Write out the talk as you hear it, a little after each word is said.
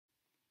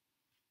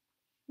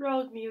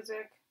Road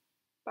Music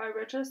by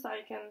Richard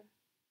Siken.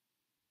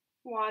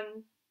 1.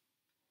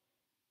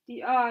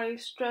 The eye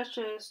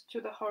stretches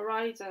to the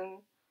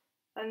horizon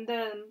and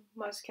then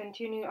must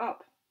continue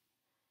up.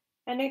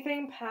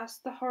 Anything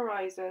past the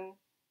horizon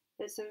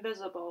is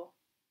invisible.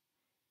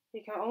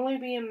 It can only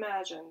be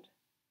imagined.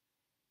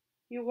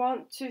 You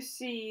want to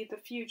see the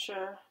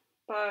future,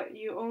 but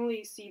you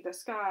only see the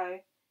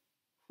sky.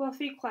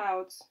 Fluffy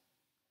clouds.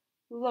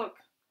 Look,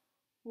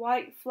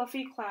 white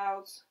fluffy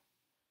clouds.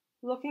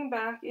 Looking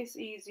back is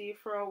easy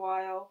for a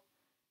while,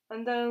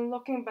 and then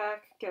looking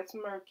back gets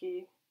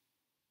murky.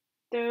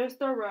 There's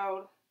the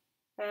road,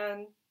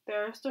 and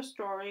there's the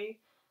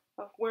story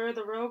of where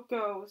the road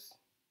goes,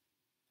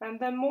 and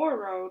then more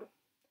road.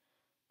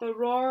 The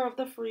roar of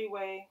the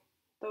freeway,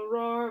 the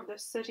roar of the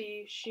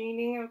city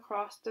sheening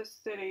across the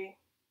city.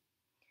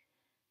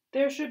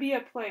 There should be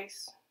a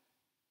place,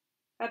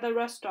 at the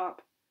rest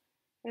stop,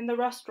 in the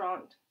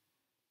restaurant,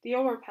 the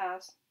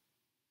overpass,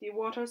 the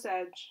water's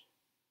edge.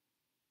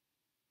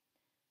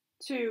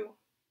 2.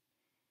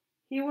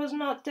 He was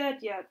not dead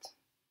yet,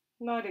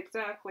 not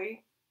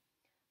exactly.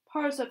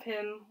 Parts of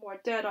him were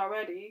dead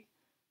already.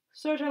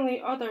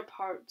 Certainly other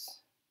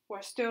parts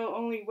were still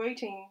only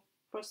waiting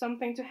for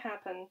something to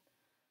happen,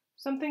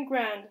 something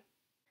grand.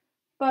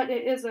 But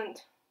it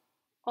isn't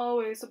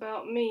always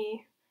about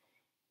me,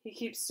 he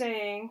keeps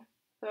saying,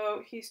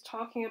 though he's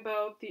talking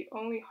about the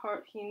only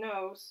heart he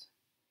knows.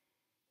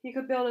 He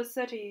could build a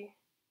city,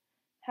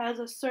 has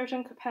a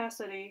certain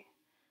capacity.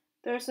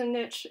 There's a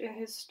niche in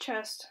his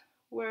chest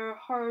where a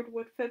heart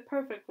would fit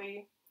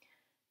perfectly,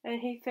 and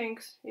he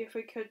thinks if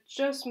we could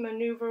just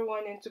maneuver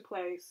one into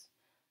place,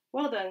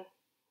 well then,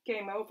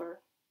 game over.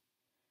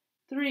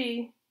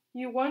 3.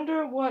 You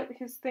wonder what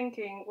he's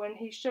thinking when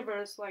he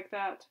shivers like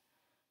that.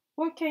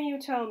 What can you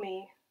tell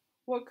me?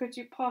 What could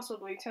you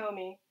possibly tell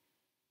me?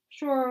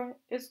 Sure,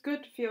 it's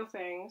good to feel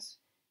things,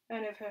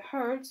 and if it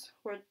hurts,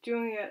 we're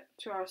doing it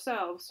to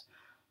ourselves,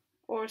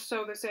 or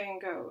so the saying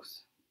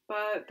goes.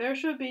 But there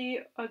should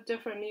be a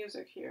different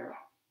music here.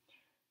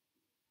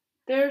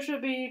 There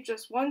should be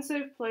just one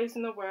safe place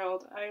in the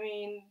world, I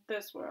mean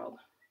this world.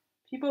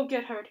 People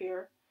get hurt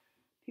here.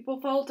 People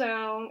fall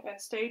down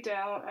and stay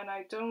down, and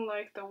I don't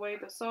like the way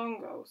the song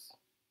goes.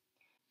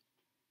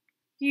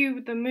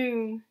 You, the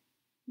moon.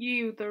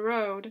 You, the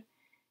road.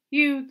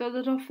 You, the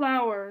little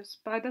flowers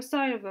by the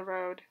side of the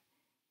road.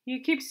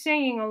 You keep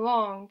singing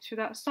along to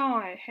that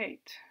song I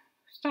hate.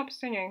 Stop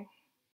singing.